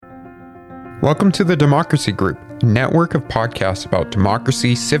Welcome to the Democracy Group, a network of podcasts about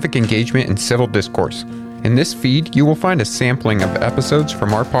democracy, civic engagement, and civil discourse. In this feed, you will find a sampling of episodes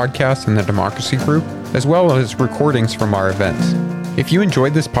from our podcast in the Democracy Group, as well as recordings from our events. If you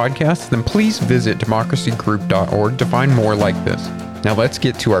enjoyed this podcast, then please visit democracygroup.org to find more like this. Now let's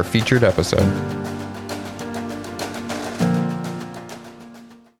get to our featured episode.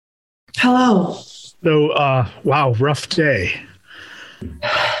 Hello. So, wow, rough day.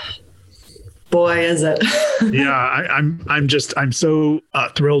 Boy, is it. Yeah, I'm so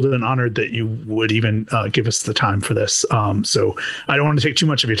thrilled and honored that you would even give us the time for this. So I don't want to take too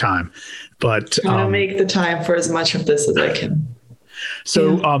much of your time, but I'm going to make the time for as much of this as I can.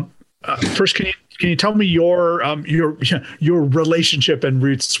 So, first, can you tell me your relationship and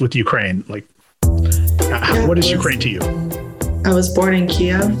roots with Ukraine? Like, what is Ukraine to you? I was born in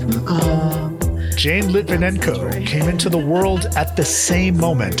Kiev. Jane Litvinenko came into the world at the same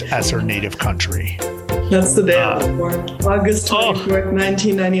moment as her native country. That's the day I was born. August 24th,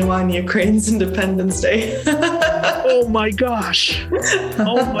 1991, Ukraine's Independence Day. Oh my gosh.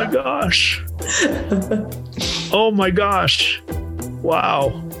 Oh my gosh. Oh my gosh.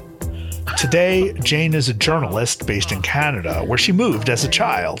 Wow. Today, Jane is a journalist based in Canada, where she moved as a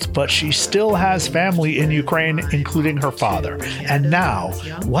child, but she still has family in Ukraine, including her father. And now,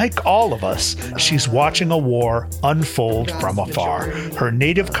 like all of us, she's watching a war unfold from afar. Her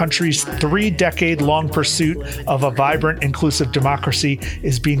native country's 3-decade-long pursuit of a vibrant, inclusive democracy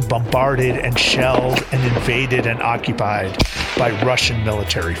is being bombarded and shelled and invaded and occupied by Russian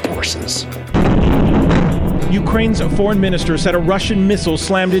military forces. Ukraine's foreign minister said a Russian missile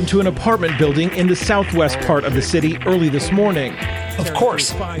slammed into an apartment building in the southwest part of the city early this morning. Of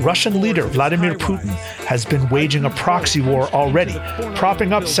course, Russian leader Vladimir Putin has been waging a proxy war already,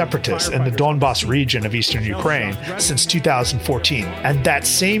 propping up separatists in the Donbas region of eastern Ukraine since 2014. And that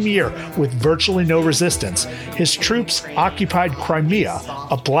same year, with virtually no resistance, his troops occupied Crimea,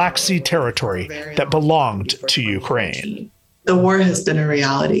 a Black Sea territory that belonged to Ukraine. The war has been a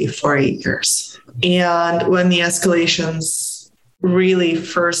reality for 8 years. And when the escalations really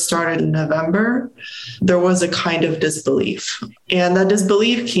first started in November, there was a kind of disbelief. And that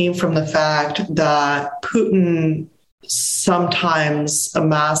disbelief came from the fact that Putin sometimes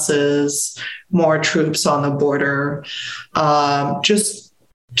amasses more troops on the border, just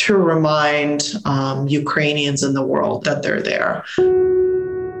to remind Ukrainians in the world that they're there.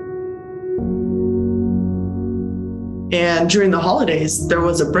 And during the holidays, there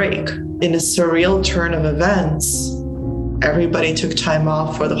was a break. In a surreal turn of events, everybody took time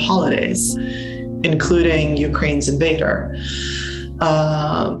off for the holidays, including Ukraine's invader.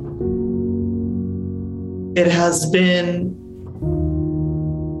 It has been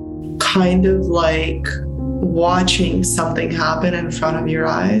kind of like watching something happen in front of your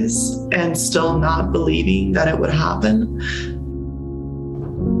eyes and still not believing that it would happen.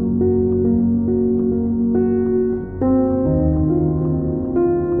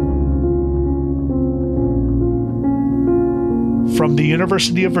 From the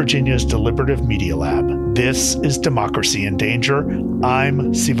University of Virginia's Deliberative Media Lab, this is Democracy in Danger.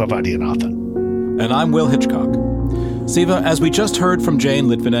 I'm Siva Vaidyanathan. And I'm Will Hitchcock. Siva, as we just heard from Jane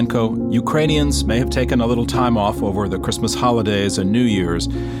Litvinenko, Ukrainians may have taken a little time off over the Christmas holidays and New Year's,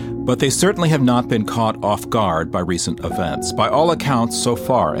 but they certainly have not been caught off guard by recent events. By all accounts, so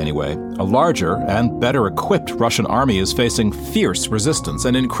far anyway, a larger and better equipped Russian army is facing fierce resistance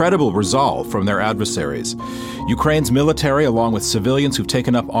and incredible resolve from their adversaries. Ukraine's military, along with civilians who've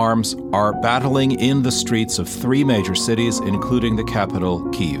taken up arms, are battling in the streets of 3 major cities, including the capital,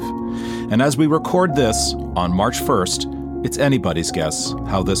 Kyiv. And as we record this on March 1st, it's anybody's guess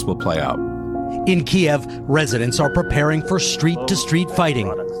how this will play out. In Kiev, residents are preparing for street-to-street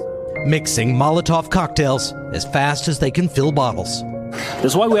fighting, mixing Molotov cocktails as fast as they can fill bottles.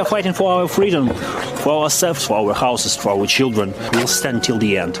 That's why we are fighting for our freedom, for ourselves, for our houses, for our children. We'll stand till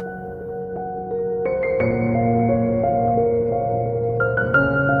the end.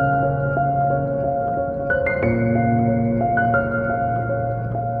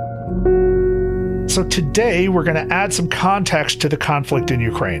 So today, we're going to add some context to the conflict in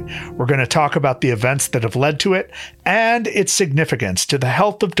Ukraine. We're going to talk about the events that have led to it and its significance to the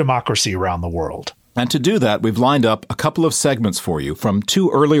health of democracy around the world. And to do that, we've lined up a couple of segments for you from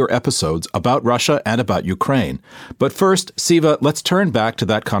 2 earlier episodes about Russia and about Ukraine. But first, Siva, let's turn back to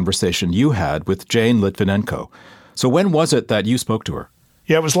that conversation you had with Jane Litvinenko. So when was it that you spoke to her?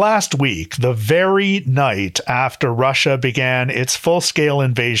 Yeah, it was last week, the very night after Russia began its full-scale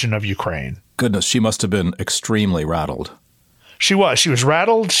invasion of Ukraine. Goodness, she must have been extremely rattled. She was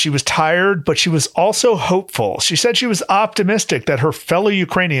rattled, she was tired, but she was also hopeful. She said she was optimistic that her fellow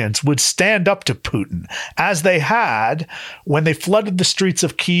Ukrainians would stand up to Putin, as they had when they flooded the streets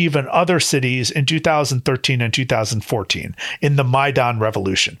of Kyiv and other cities in 2013 and 2014 in the Maidan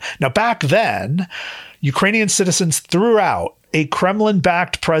Revolution. Now, back then, Ukrainian citizens threw out a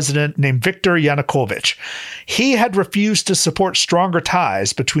Kremlin-backed president named Viktor Yanukovych. He had refused to support stronger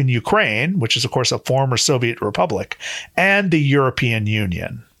ties between Ukraine, which is, of course, a former Soviet republic, and the European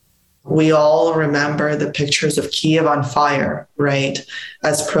Union. We all remember the pictures of Kyiv on fire, right?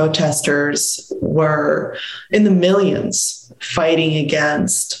 As protesters were in the millions fighting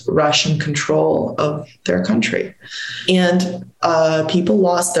against Russian control of their country. And people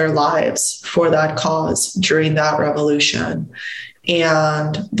lost their lives for that cause during that revolution.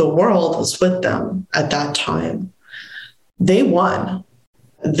 And the world was with them at that time. They won.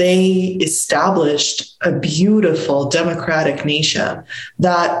 They established a beautiful democratic nation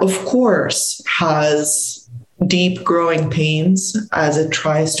that, of course, has deep growing pains as it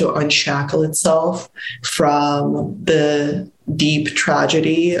tries to unshackle itself from the deep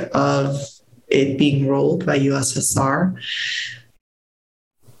tragedy of it being ruled by USSR.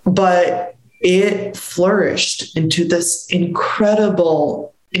 But it flourished into this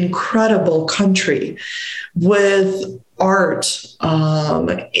incredible country with art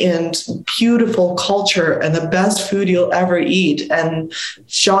and beautiful culture and the best food you'll ever eat and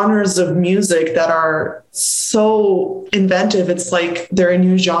genres of music that are so inventive. It's like they're a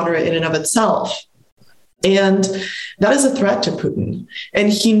new genre in and of itself. And that is a threat to Putin. And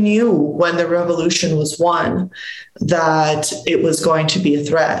he knew when the revolution was won that it was going to be a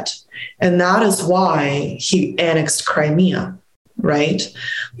threat. And that is why he annexed Crimea. Right?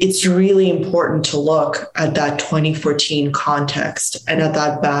 It's really important to look at that 2014 context and at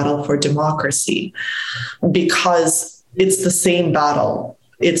that battle for democracy, because it's the same battle.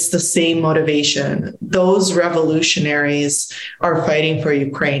 It's the same motivation. Those revolutionaries are fighting for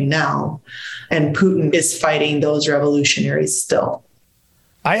Ukraine now, and Putin is fighting those revolutionaries still.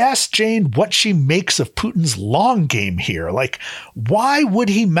 I asked Jane what she makes of Putin's long game here. Like, why would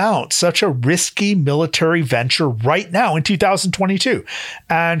he mount such a risky military venture right now in 2022?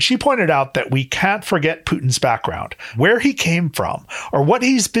 And she pointed out that we can't forget Putin's background, where he came from, or what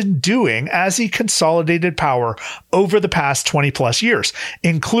he's been doing as he consolidated power over the past 20 plus years,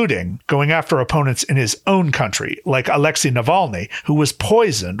 including going after opponents in his own country, like Alexei Navalny, who was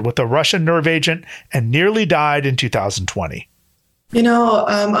poisoned with a Russian nerve agent and nearly died in 2020.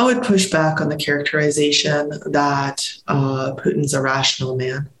 I would push back on the characterization that Putin's a rational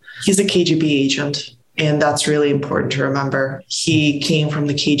man. He's a KGB agent, and that's really important to remember. He came from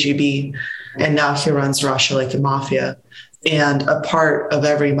the KGB, and now he runs Russia like a mafia. And a part of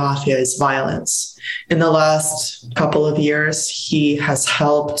every mafia is violence. In the last couple of years, he has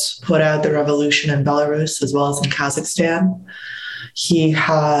helped put out the revolution in Belarus as well as in Kazakhstan. He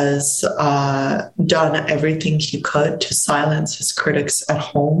has done everything he could to silence his critics at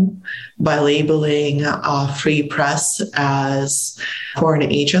home by labeling free press as foreign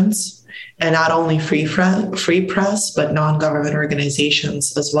agents, and not only free press, but non-government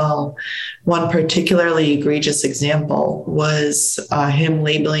organizations as well. One particularly egregious example was him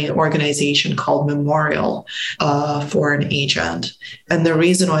labeling an organization called Memorial foreign agent. And the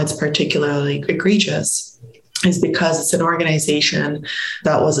reason why it's particularly egregious is because it's an organization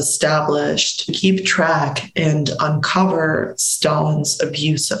that was established to keep track and uncover Stalin's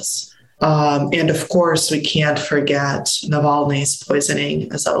abuses. And of course, we can't forget Navalny's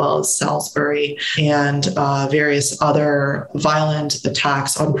poisoning, as well as Salisbury and various other violent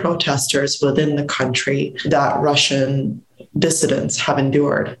attacks on protesters within the country that Russian dissidents have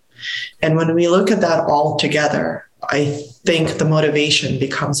endured. And when we look at that all together, I think the motivation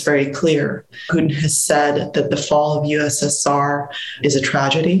becomes very clear. Putin has said that the fall of USSR is a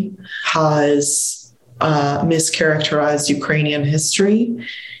tragedy, has mischaracterized Ukrainian history,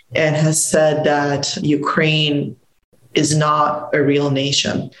 and has said that Ukraine is not a real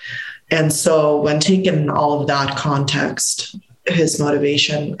nation. And so when taken in all of that context, his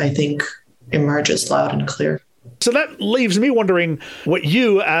motivation, I think, emerges loud and clear. So that leaves me wondering what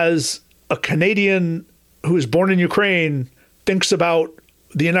you, as a Canadian who is born in Ukraine, thinks about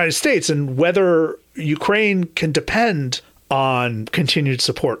the United States and whether Ukraine can depend on continued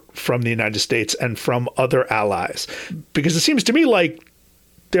support from the United States and from other allies. Because it seems to me like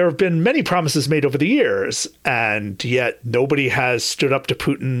there have been many promises made over the years, and yet nobody has stood up to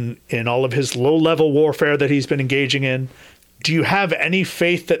Putin in all of his low-level warfare that he's been engaging in. Do you have any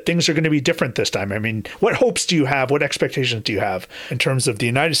faith that things are going to be different this time? I mean, what hopes do you have? What expectations do you have in terms of the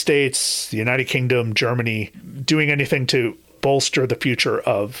United States, the United Kingdom, Germany, doing anything to bolster the future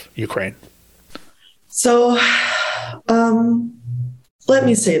of Ukraine? So let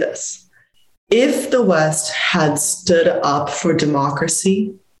me say this. If the West had stood up for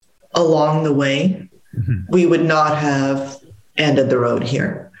democracy along the way, we would not have ended the road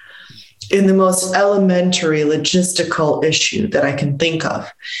here. In the most elementary logistical issue that I can think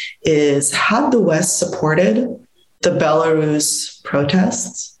of is, had the West supported the Belarus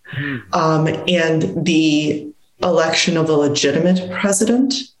protests and the election of a legitimate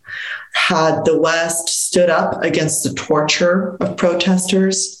president, had the West stood up against the torture of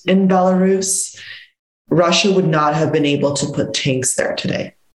protesters in Belarus, Russia would not have been able to put tanks there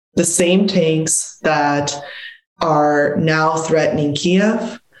today. The same tanks that are now threatening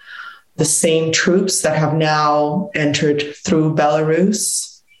Kiev, the same troops that have now entered through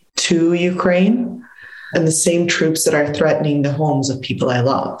Belarus to Ukraine, and the same troops that are threatening the homes of people I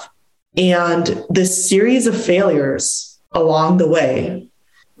love. And this series of failures along the way,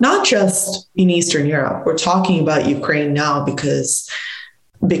 not just in Eastern Europe, we're talking about Ukraine now because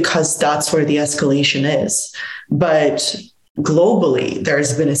that's where the escalation is. But globally,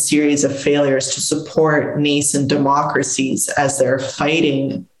 there's been a series of failures to support nascent democracies as they're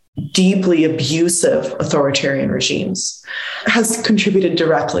fighting deeply abusive authoritarian regimes, has contributed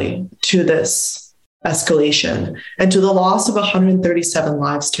directly to this escalation and to the loss of 137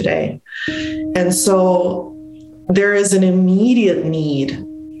 lives today. And so there is an immediate need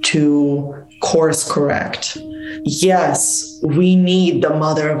to course correct. Yes, we need the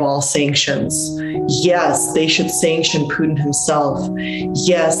mother of all sanctions. Yes, they should sanction Putin himself.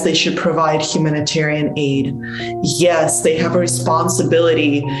 Yes, they should provide humanitarian aid. Yes, they have a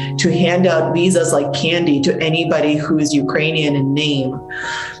responsibility to hand out visas like candy to anybody who is Ukrainian in name.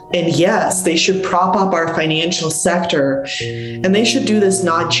 And yes, they should prop up our financial sector. And they should do this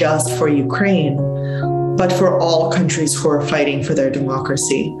not just for Ukraine, but for all countries who are fighting for their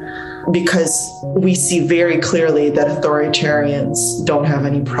democracy. Because we see very clearly that authoritarians don't have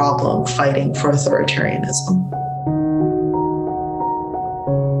any problem fighting for authoritarianism.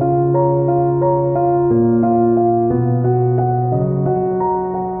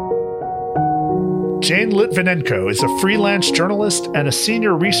 Jane Litvinenko is a freelance journalist and a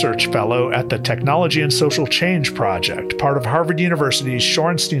senior research fellow at the Technology and Social Change Project, part of Harvard University's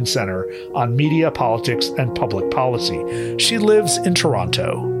Shorenstein Center on Media, Politics, and Public Policy. She lives in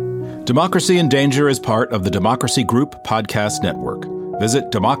Toronto. Democracy in Danger is part of the Democracy Group podcast network.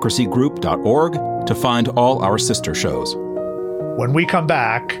 Visit democracygroup.org to find all our sister shows. When we come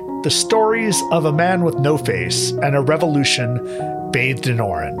back, the stories of a man with no face and a revolution bathed in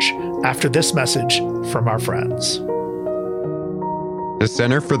orange, after this message from our friends. The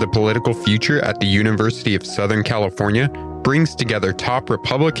Center for the Political Future at the University of Southern California brings together top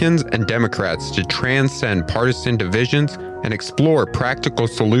Republicans and Democrats to transcend partisan divisions and explore practical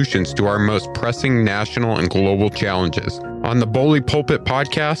solutions to our most pressing national and global challenges. On the Bully Pulpit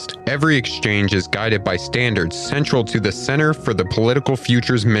podcast, every exchange is guided by standards central to the Center for the Political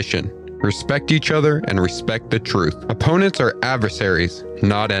Future's mission. Respect each other and respect the truth. Opponents are adversaries,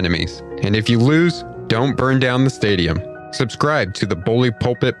 not enemies. And if you lose, don't burn down the stadium. Subscribe to the Bully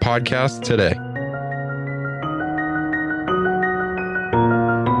Pulpit podcast today.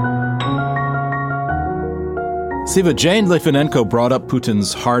 Siva, Jane Litvinenko brought up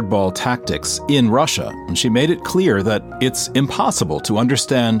Putin's hardball tactics in Russia, and she made it clear that it's impossible to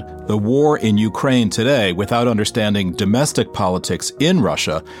understand the war in Ukraine today without understanding domestic politics in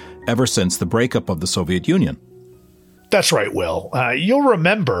Russia ever since the breakup of the Soviet Union. That's right, Will. You'll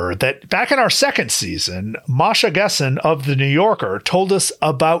remember that back in our second season, Masha Gessen of The New Yorker told us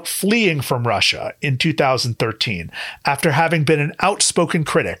about fleeing from Russia in 2013 after having been an outspoken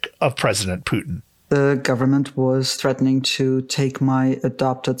critic of President Putin. The government was threatening to take my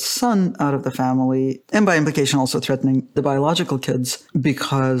adopted son out of the family, and by implication also threatening the biological kids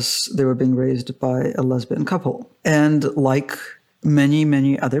because they were being raised by a lesbian couple. And like many,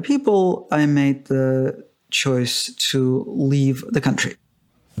 many other people, I made the choice to leave the country.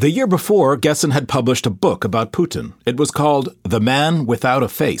 The year before, Gessen had published a book about Putin. It was called The Man Without a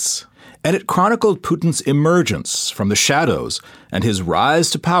Face, and it chronicled Putin's emergence from the shadows and his rise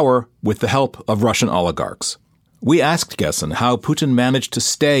to power with the help of Russian oligarchs. We asked Gessen how Putin managed to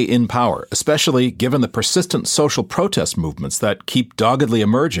stay in power, especially given the persistent social protest movements that keep doggedly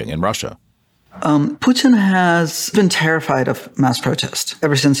emerging in Russia. Putin has been terrified of mass protest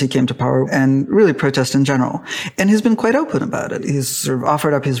ever since he came to power, and really protest in general. And he's been quite open about it. He's sort of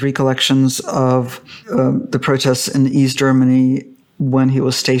offered up his recollections of the protests in East Germany when he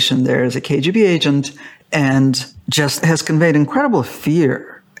was stationed there as a KGB agent, and just has conveyed incredible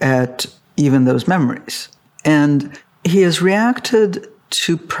fear at even those memories. And he has reacted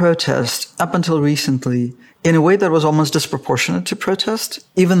to protest up until recently in a way that was almost disproportionate to protest,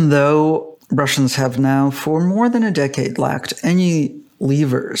 even though Russians have now for more than a decade lacked any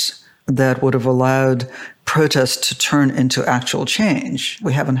levers that would have allowed protest to turn into actual change.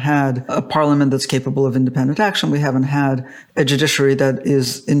 We haven't had a parliament that's capable of independent action. We haven't had a judiciary that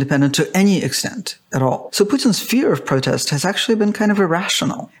is independent to any extent at all. So Putin's fear of protest has actually been kind of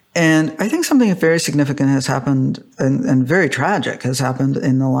irrational. And I think something very significant has happened and very tragic has happened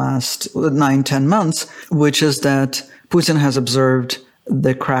in the last 9-10 months, which is that Putin has observed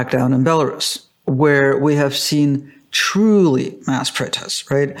the crackdown in Belarus, where we have seen truly mass protests,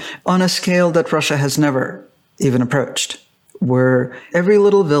 right? On a scale that Russia has never even approached, where every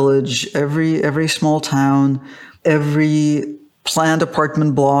little village, every small town, every planned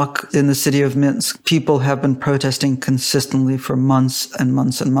apartment block in the city of Minsk, people have been protesting consistently for months and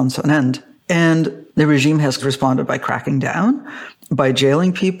months and months on end. And the regime has responded by cracking down, by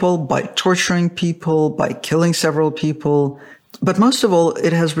jailing people, by torturing people, by killing several people. But most of all,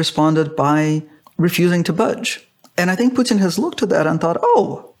 it has responded by refusing to budge. And I think Putin has looked at that and thought,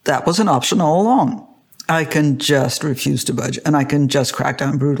 oh, that was an option all along. I can just refuse to budge and I can just crack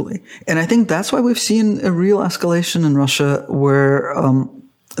down brutally. And I think that's why we've seen a real escalation in Russia where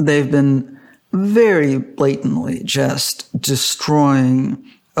they've been very blatantly just destroying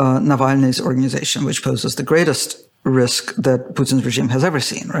Navalny's organization, which poses the greatest risk that Putin's regime has ever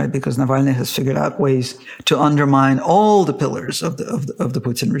seen, right? Because Navalny has figured out ways to undermine all the pillars of the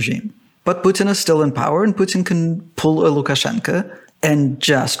Putin regime. But Putin is still in power, and Putin can pull a Lukashenko and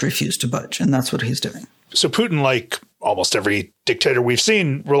just refuse to budge. And that's what he's doing. So Putin, like almost every dictator we've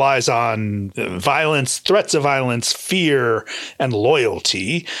seen, relies on violence, threats of violence, fear, and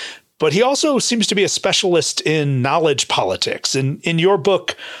loyalty. But he also seems to be a specialist in knowledge politics. In your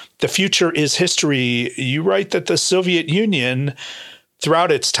book, The Future is History, you write that the Soviet Union,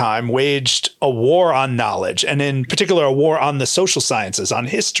 throughout its time, waged a war on knowledge, and in particular, a war on the social sciences, on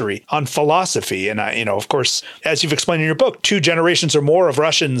history, on philosophy. And, of course, as you've explained in your book, 2 generations or more of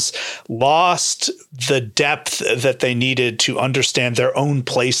Russians lost the depth that they needed to understand their own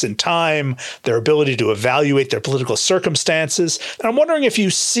place in time, their ability to evaluate their political circumstances. And I'm wondering if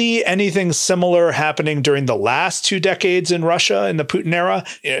you see anything similar happening during the last 2 decades in Russia, in the Putin era.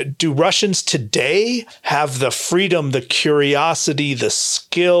 Do Russians today have the freedom, the curiosity, the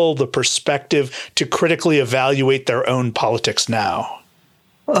skill, the perspective to critically evaluate their own politics now?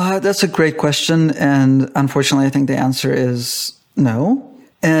 That's a great question. And unfortunately, I think the answer is no.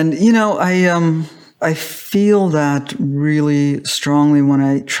 And, I feel that really strongly when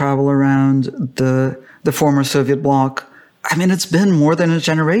I travel around the former Soviet bloc. I mean, it's been more than a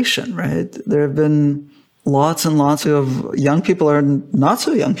generation, right? There have been lots and lots of young people or not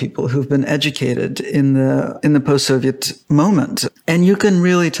so young people who've been educated in the post-Soviet moment. And you can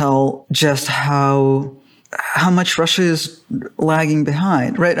really tell just how much Russia is lagging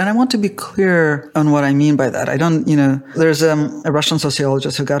behind, right? And I want to be clear on what I mean by that. There's a Russian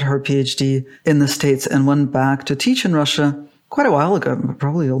sociologist who got her PhD in the States and went back to teach in Russia quite a while ago,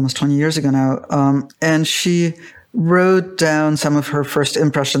 probably almost 20 years ago now. And she wrote down some of her first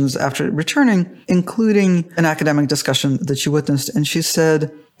impressions after returning, including an academic discussion that she witnessed. And she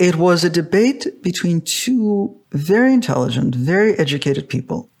said, it was a debate between 2 very intelligent, very educated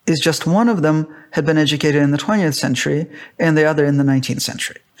people. It's just one of them had been educated in the 20th century and the other in the 19th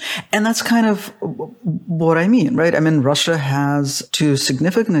century. And that's kind of what I mean, right? I mean, Russia has, to a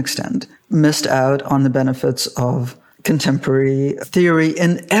significant extent, missed out on the benefits of contemporary theory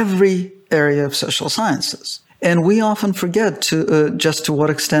in every area of social sciences. And we often forget just to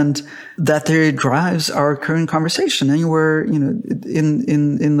what extent that theory drives our current conversation anywhere,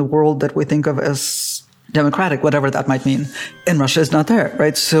 in the world that we think of as democratic, whatever that might mean. And Russia is not there,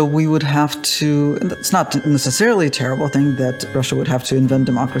 right? So we would have to, and it's not necessarily a terrible thing that Russia would have to invent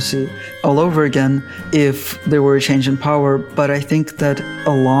democracy all over again if there were a change in power. But I think that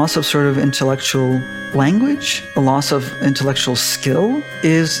a loss of sort of intellectual language, a loss of intellectual skill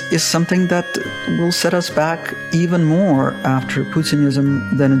is something that will set us back even more after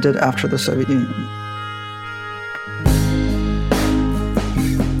Putinism than it did after the Soviet Union.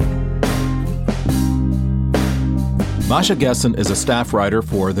 Masha Gessen is a staff writer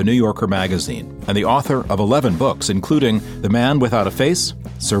for The New Yorker magazine and the author of 11 books, including The Man Without a Face,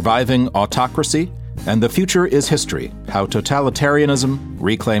 Surviving Autocracy, and The Future is History, How Totalitarianism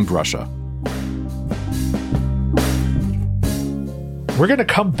Reclaimed Russia. We're going to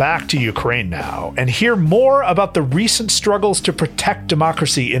come back to Ukraine now and hear more about the recent struggles to protect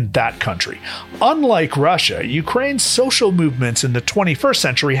democracy in that country. Unlike Russia, Ukraine's social movements in the 21st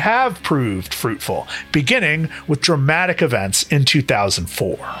century have proved fruitful, beginning with dramatic events in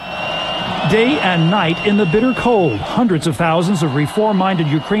 2004. Day and night in the bitter cold, hundreds of thousands of reform-minded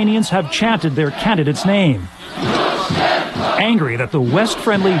Ukrainians have chanted their candidate's name, angry that the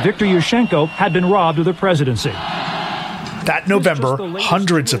West-friendly Viktor Yushchenko had been robbed of the presidency. That November,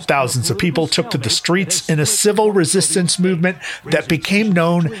 hundreds of thousands of people took to the streets in a civil resistance movement that became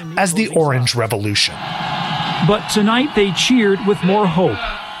known as the Orange Revolution. But tonight they cheered with more hope.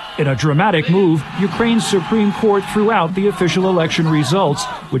 In a dramatic move, Ukraine's Supreme Court threw out the official election results,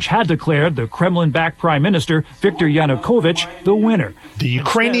 which had declared the Kremlin-backed Prime Minister Viktor Yanukovych the winner. The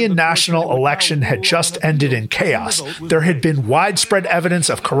Ukrainian national election had just ended in chaos. There had been widespread evidence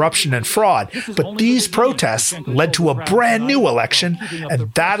of corruption and fraud, but these protests led to a brand new election,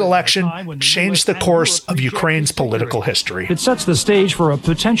 and that election changed the course of Ukraine's political history. It sets the stage for a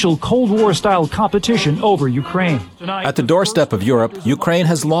potential Cold War-style competition over Ukraine. At the doorstep of Europe, Ukraine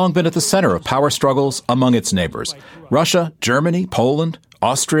has long been at the center of power struggles among its neighbors. Russia, Germany, Poland,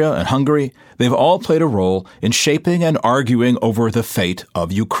 Austria, and Hungary, they've all played a role in shaping and arguing over the fate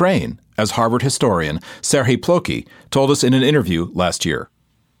of Ukraine, as Harvard historian Serhiy Plokhy told us in an interview last year.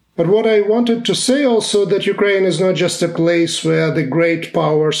 But what I wanted to say also that Ukraine is not just a place where the great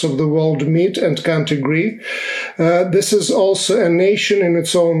powers of the world meet and can't agree. This is also a nation in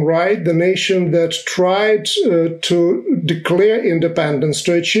its own right, the nation that tried to declare independence,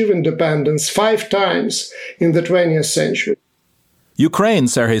 to achieve independence 5 times in the 20th century. Ukraine,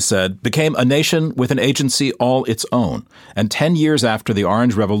 Serhiy said, became a nation with an agency all its own. And 10 years after the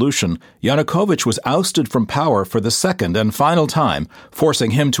Orange Revolution, Yanukovych was ousted from power for the second and final time,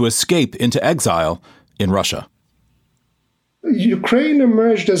 forcing him to escape into exile in Russia. Ukraine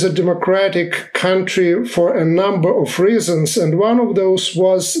emerged as a democratic country for a number of reasons, and one of those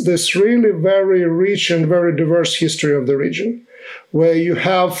was this really very rich and very diverse history of the region, where you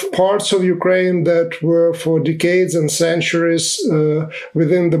have parts of Ukraine that were for decades and centuries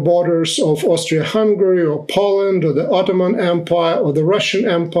within the borders of Austria-Hungary or Poland or the Ottoman Empire or the Russian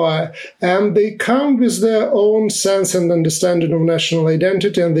Empire, and they come with their own sense and understanding of national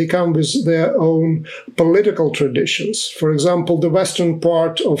identity, and they come with their own political traditions. For example, the western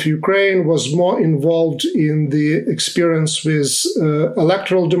part of Ukraine was more involved in the experience with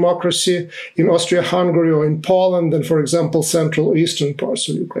electoral democracy in Austria-Hungary or in Poland than, for example, central eastern parts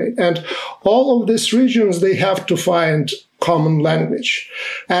of Ukraine. And all of these regions, they have to find common language.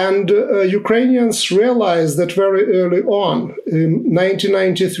 And Ukrainians realized that very early on. In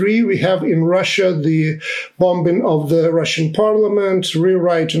 1993, we have in Russia the bombing of the Russian parliament,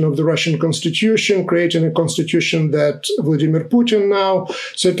 rewriting of the Russian constitution, creating a constitution that Vladimir Putin now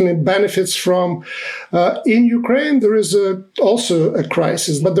certainly benefits from. In Ukraine, there is also a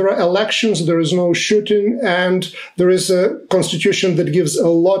crisis, but there are elections, there is no shooting, and there is a constitution that gives a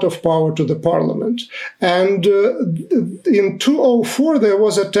lot of power to the parliament. And in 2004, there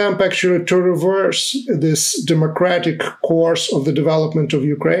was an attempt actually to reverse this democratic course of the development of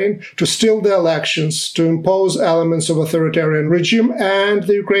Ukraine, to steal the elections, to impose elements of authoritarian regime, and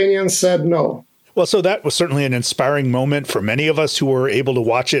the Ukrainians said no. Well, so that was certainly an inspiring moment for many of us who were able to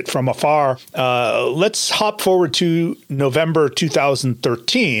watch it from afar. Let's hop forward to November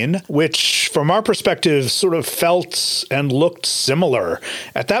 2013, which from our perspective sort of felt and looked similar.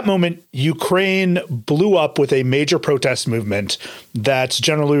 At that moment, Ukraine blew up with a major protest movement that's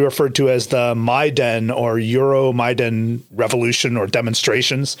generally referred to as the Maidan or Euromaidan revolution or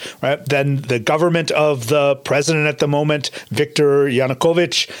demonstrations. Right? Then the government of the president at the moment, Viktor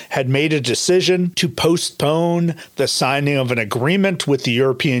Yanukovych, had made a decision to postpone the signing of an agreement with the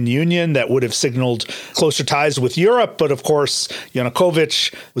European Union that would have signaled closer ties with Europe. But of course,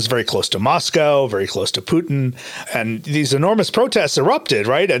 Yanukovych was very close to Moscow, very close to Putin. And these enormous protests erupted,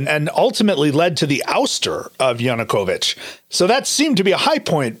 right? And ultimately led to the ouster of Yanukovych. So that seemed to be a high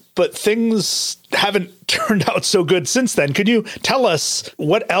point, but things haven't turned out so good since then. Could you tell us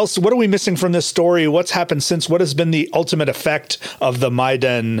what else? What are we missing from this story? What's happened since? What has been the ultimate effect of the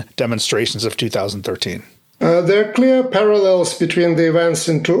Maidan demonstrations of 2013? There are clear parallels between the events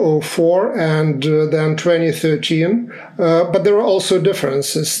in 2004 and then 2013. But there are also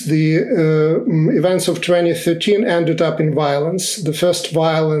differences. The events of 2013 ended up in violence, the first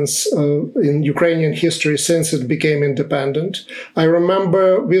violence in Ukrainian history since it became independent. I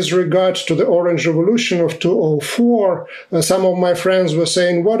remember with regard to the Orange Revolution of 2004, some of my friends were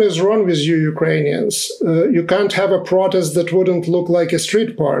saying, what is wrong with you Ukrainians? You can't have a protest that wouldn't look like a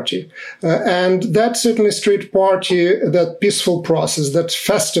street party. And that certainly street party, that peaceful process, that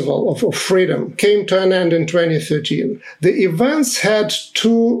festival of freedom came to an end in 2013. The events had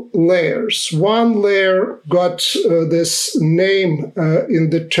two layers. One layer got this name in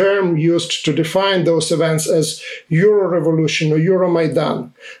the term used to define those events as Euro Revolution or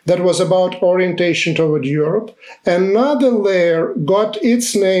Euromaidan. That was about orientation toward Europe. Another layer got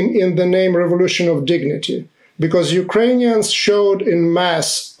its name in the name Revolution of Dignity, because Ukrainians showed in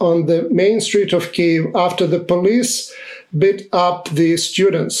mass on the main street of Kyiv after the police beat up the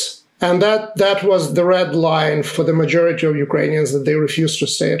students. And that was the red line for the majority of Ukrainians, that they refused to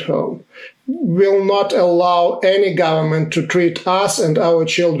stay at home. Will not allow any government to treat us and our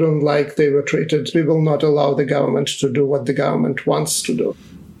children like they were treated. We will not allow the government to do what the government wants to do.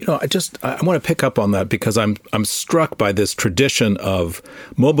 You know, I want to pick up on that because I'm struck by this tradition of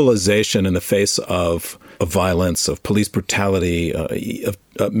mobilization in the face of violence, of police brutality,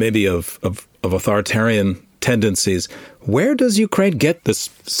 maybe of authoritarian tendencies. Where does Ukraine get this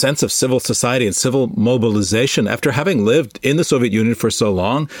sense of civil society and civil mobilization after having lived in the Soviet Union for so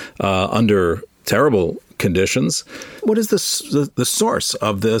long under terrible conditions? What is the source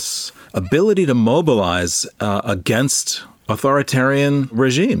of this ability to mobilize against authoritarian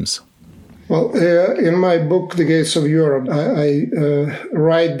regimes? Well, in my book, The Gates of Europe, I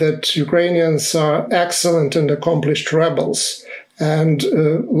write that Ukrainians are excellent and accomplished rebels and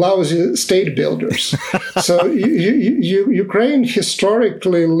lousy state builders. So Ukraine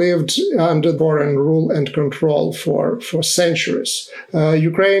historically lived under foreign rule and control for centuries.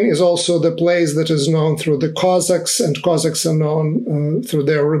 Ukraine is also the place that is known through the Cossacks, and Cossacks are known through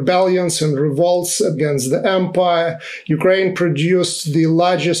their rebellions and revolts against the empire. Ukraine produced the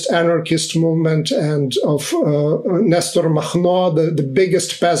largest anarchist movement and of Nestor Makhno, the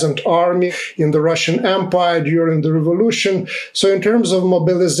biggest peasant army in the Russian Empire during the revolution. So in terms of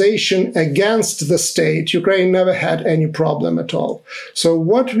mobilization against the state, Ukraine never had any problem at all. So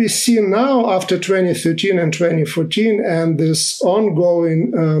what we see now after 2013 and 2014 and this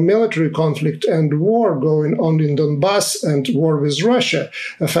ongoing military conflict and war going on in Donbass and war with Russia,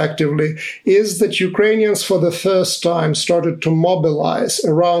 effectively, is that Ukrainians for the first time started to mobilize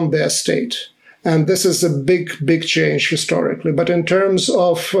around their state. And this is a big, big change historically. But in terms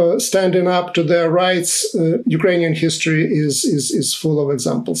of standing up to their rights, Ukrainian history is full of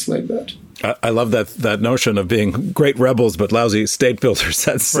examples like that. I love that notion of being great rebels but lousy state builders.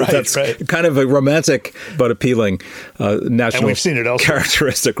 That's right. Kind of a romantic but appealing national and we've seen it elsewhere.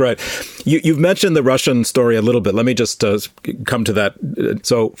 Characteristic, right? You've mentioned the Russian story a little bit. Let me just come to that.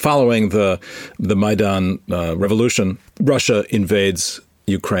 So following the Maidan revolution, Russia invades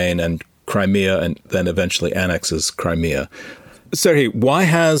Ukraine and Crimea and then eventually annexes Crimea. Sergei, why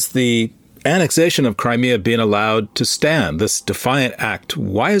has the annexation of Crimea been allowed to stand, this defiant act?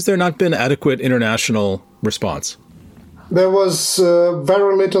 Why has there not been adequate international response? There was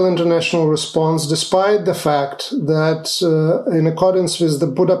very little international response, despite the fact that in accordance with the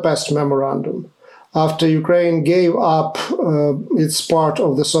Budapest Memorandum, after Ukraine gave up its part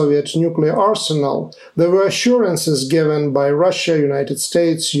of the Soviet nuclear arsenal, there were assurances given by Russia, United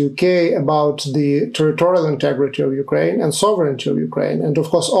States, UK about the territorial integrity of Ukraine and sovereignty of Ukraine. And of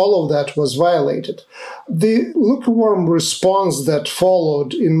course, all of that was violated. The lukewarm response that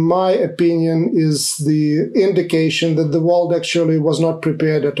followed, in my opinion, is the indication that the world actually was not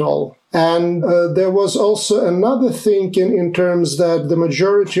prepared at all. And there was also another thinking in terms that the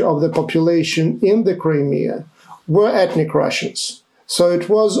majority of the population in the Crimea were ethnic Russians. So it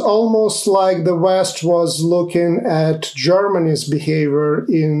was almost like the West was looking at Germany's behavior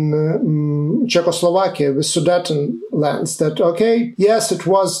in Czechoslovakia with Sudetenlands, that, okay, yes, it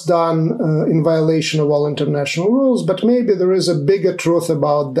was done in violation of all international rules, but maybe there is a bigger truth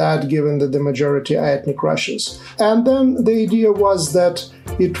about that given that the majority are ethnic Russians. And then the idea was that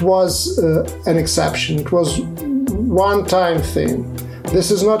it was an exception. It was one-time thing.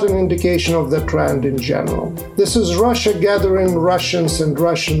 This is not an indication of the trend in general. This is Russia gathering Russians and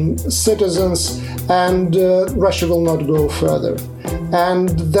Russian citizens, and Russia will not go further. And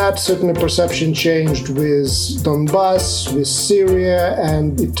that certainly perception changed with Donbass, with Syria,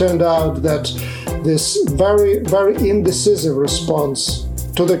 and it turned out that this very, very indecisive response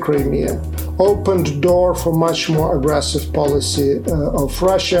to the Crimea opened door for much more aggressive policy of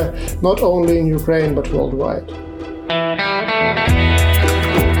Russia, not only in Ukraine but worldwide.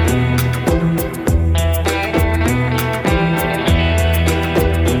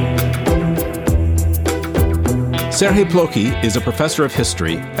 Serhii Plokhy is a professor of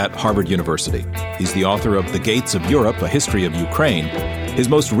history at Harvard University. He's the author of The Gates of Europe, A History of Ukraine. His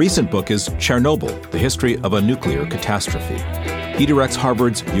most recent book is Chernobyl, The History of a Nuclear Catastrophe. He directs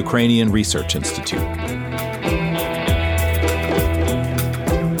Harvard's Ukrainian Research Institute.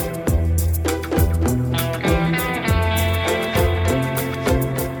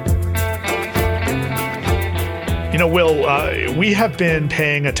 Will, we have been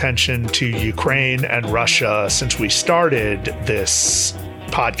paying attention to Ukraine and Russia since we started this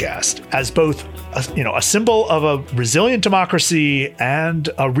podcast as both a symbol of a resilient democracy and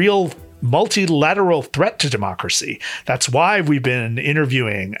a real multilateral threat to democracy. That's why we've been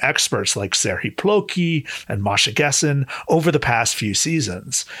interviewing experts like Serhii Plokhy and Masha Gessen over the past few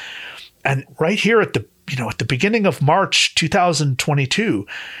seasons. And right here at the beginning of March 2022,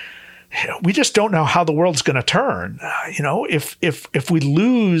 we just don't know how the world's going to turn. If we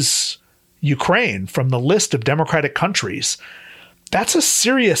lose Ukraine from the list of democratic countries, that's a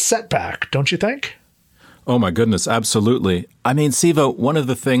serious setback, don't you think? Oh, my goodness, absolutely. I mean, Siva, one of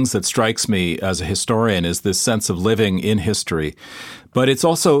the things that strikes me as a historian is this sense of living in history. But it's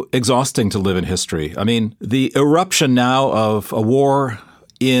also exhausting to live in history. I mean, the eruption now of a war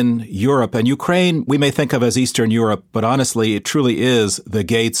in Europe, and Ukraine we may think of as Eastern Europe, but honestly, it truly is the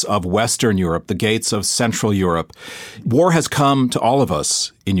gates of Western Europe, the gates of Central Europe. War has come to all of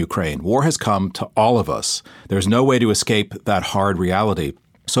us in Ukraine. War has come to all of us. There's no way to escape that hard reality.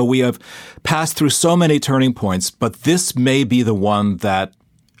 So we have passed through so many turning points, but this may be the one that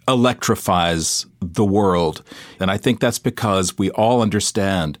electrifies the world. And I think that's because we all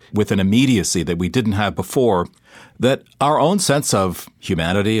understand with an immediacy that we didn't have before that our own sense of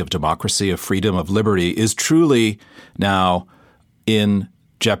humanity, of democracy, of freedom, of liberty is truly now in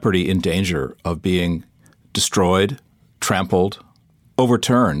jeopardy, in danger of being destroyed, trampled,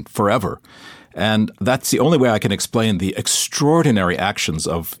 overturned forever. And that's the only way I can explain the extraordinary actions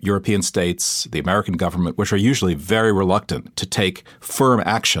of European states, the American government, which are usually very reluctant to take firm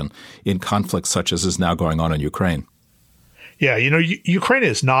action in conflicts such as is now going on in Ukraine. Yeah, Ukraine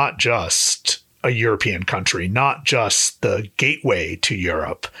is not just a European country, not just the gateway to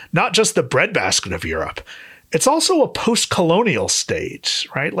Europe, not just the breadbasket of Europe. It's also a post-colonial state,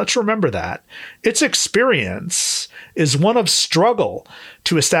 right? Let's remember that. Its experience is one of struggle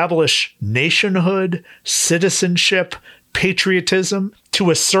to establish nationhood, citizenship, patriotism, to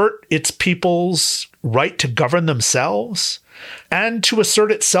assert its people's right to govern themselves, and to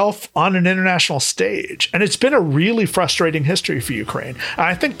assert itself on an international stage. And it's been a really frustrating history for Ukraine. And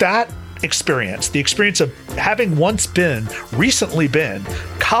I think that experience, the experience of having recently been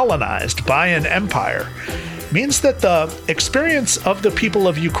colonized by an empire, means that the experience of the people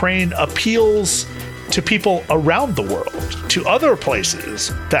of Ukraine appeals to people around the world, to other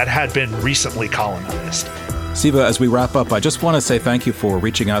places that had been recently colonized. Siva, as we wrap up, I just want to say thank you for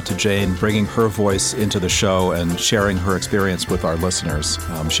reaching out to Jane, bringing her voice into the show and sharing her experience with our listeners.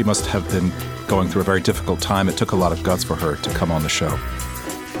 She must have been going through a very difficult time. It took a lot of guts for her to come on the show.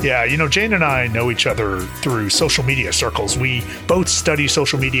 Yeah, Jane and I know each other through social media circles. We both study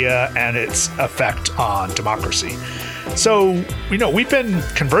social media and its effect on democracy. So, we've been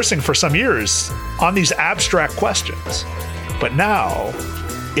conversing for some years on these abstract questions. But now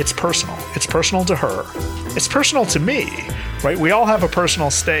it's personal. It's personal to her. It's personal to me, right? We all have a personal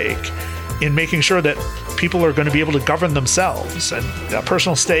stake in making sure that people are going to be able to govern themselves, and a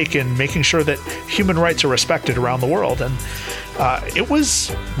personal stake in making sure that human rights are respected around the world. And it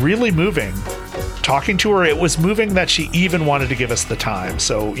was really moving talking to her. It was moving that she even wanted to give us the time.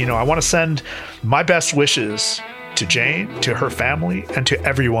 So, I want to send my best wishes to Jane, to her family, and to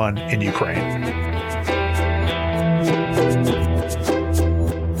everyone in Ukraine.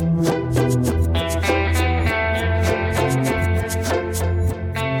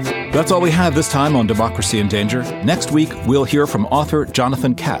 That's all we have this time on Democracy in Danger. Next week, we'll hear from author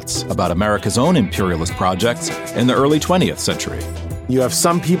Jonathan Katz about America's own imperialist projects in the early 20th century. You have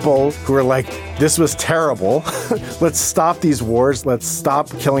some people who are like, this was terrible. Let's stop these wars. Let's stop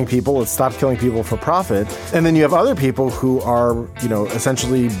killing people. Let's stop killing people for profit. And then you have other people who are,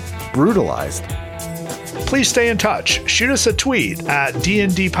 essentially brutalized. Please stay in touch. Shoot us a tweet at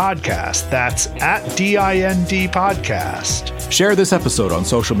DND Podcast. That's at DIND Podcast. Share this episode on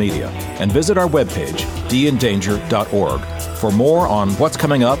social media and visit our webpage, dindanger.org, for more on what's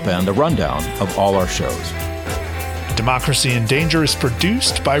coming up and a rundown of all our shows. Democracy in Danger is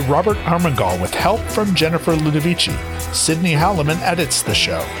produced by Robert Armengol with help from Jennifer Ludovici. Sydney Halliman edits the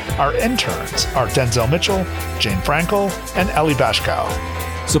show. Our interns are Denzel Mitchell, Jane Frankel, and Ellie Bashkow.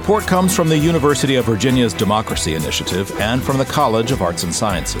 Support comes from the University of Virginia's Democracy Initiative and from the College of Arts and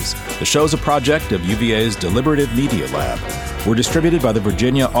Sciences. The show's a project of UVA's Deliberative Media Lab. We're distributed by the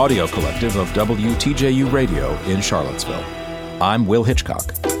Virginia Audio Collective of WTJU Radio in Charlottesville. I'm Will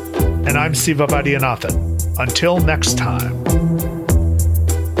Hitchcock. And I'm Siva Vaidyanathan. Until next time.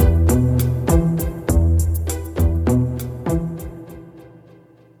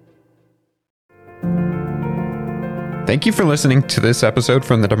 Thank you for listening to this episode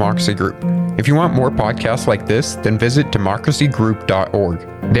from the Democracy Group. If you want more podcasts like this, then visit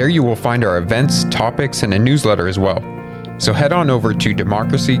democracygroup.org. There you will find our events, topics, and a newsletter as well. So head on over to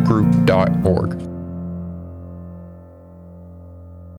democracygroup.org.